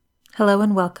Hello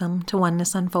and welcome to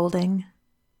Oneness Unfolding.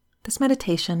 This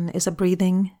meditation is a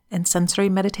breathing and sensory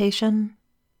meditation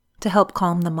to help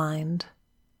calm the mind.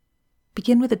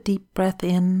 Begin with a deep breath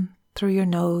in through your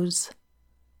nose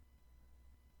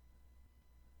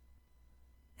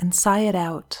and sigh it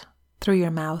out through your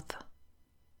mouth.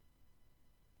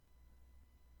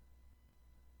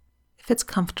 If it's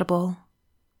comfortable,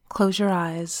 close your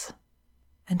eyes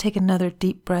and take another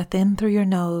deep breath in through your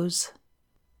nose.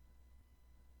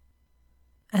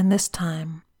 And this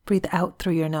time, breathe out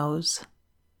through your nose.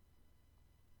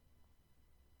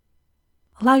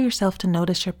 Allow yourself to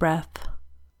notice your breath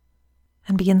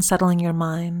and begin settling your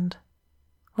mind,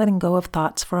 letting go of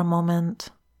thoughts for a moment,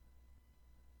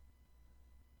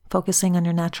 focusing on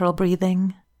your natural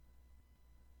breathing.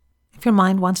 If your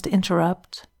mind wants to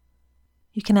interrupt,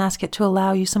 you can ask it to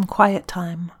allow you some quiet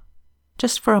time,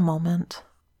 just for a moment.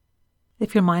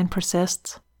 If your mind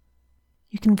persists,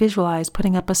 you can visualize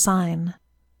putting up a sign,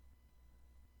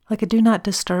 like a do not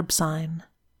disturb sign,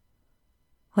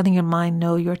 letting your mind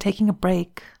know you are taking a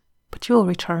break, but you will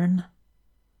return.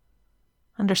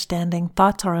 Understanding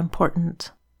thoughts are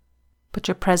important, but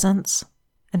your presence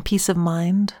and peace of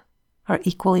mind are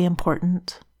equally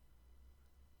important.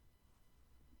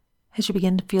 As you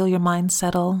begin to feel your mind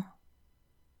settle,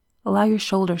 allow your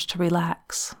shoulders to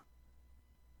relax.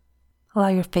 Allow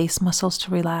your face muscles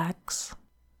to relax.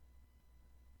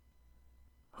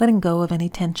 Letting go of any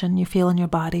tension you feel in your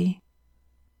body.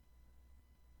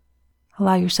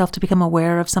 Allow yourself to become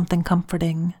aware of something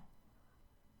comforting.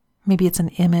 Maybe it's an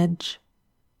image.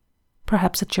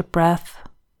 Perhaps it's your breath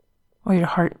or your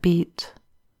heartbeat,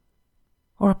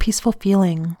 or a peaceful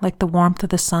feeling like the warmth of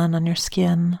the sun on your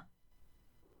skin.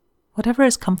 Whatever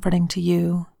is comforting to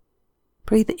you,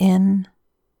 breathe in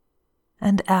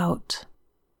and out,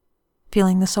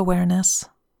 feeling this awareness.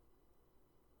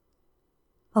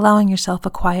 Allowing yourself a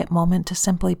quiet moment to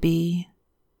simply be,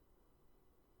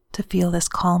 to feel this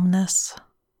calmness.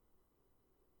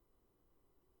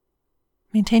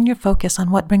 Maintain your focus on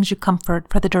what brings you comfort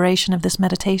for the duration of this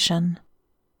meditation.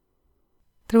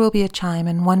 There will be a chime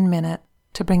in 1 minute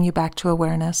to bring you back to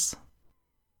awareness.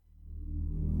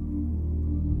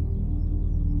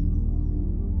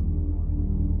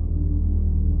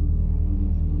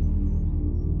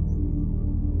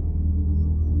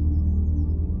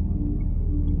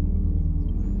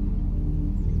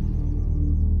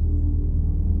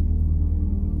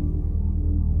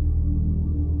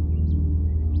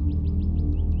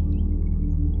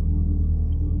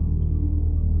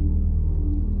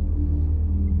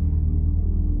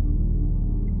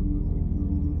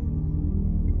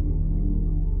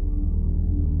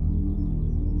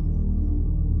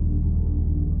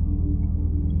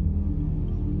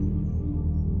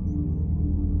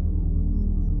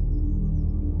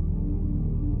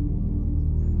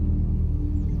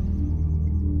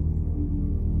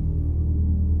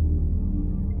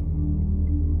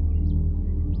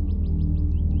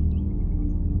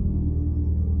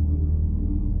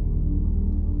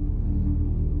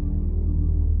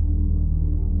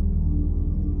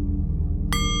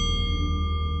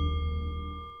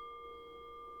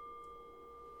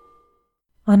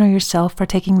 Honor yourself for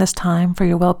taking this time for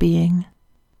your well-being,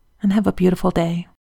 and have a beautiful day.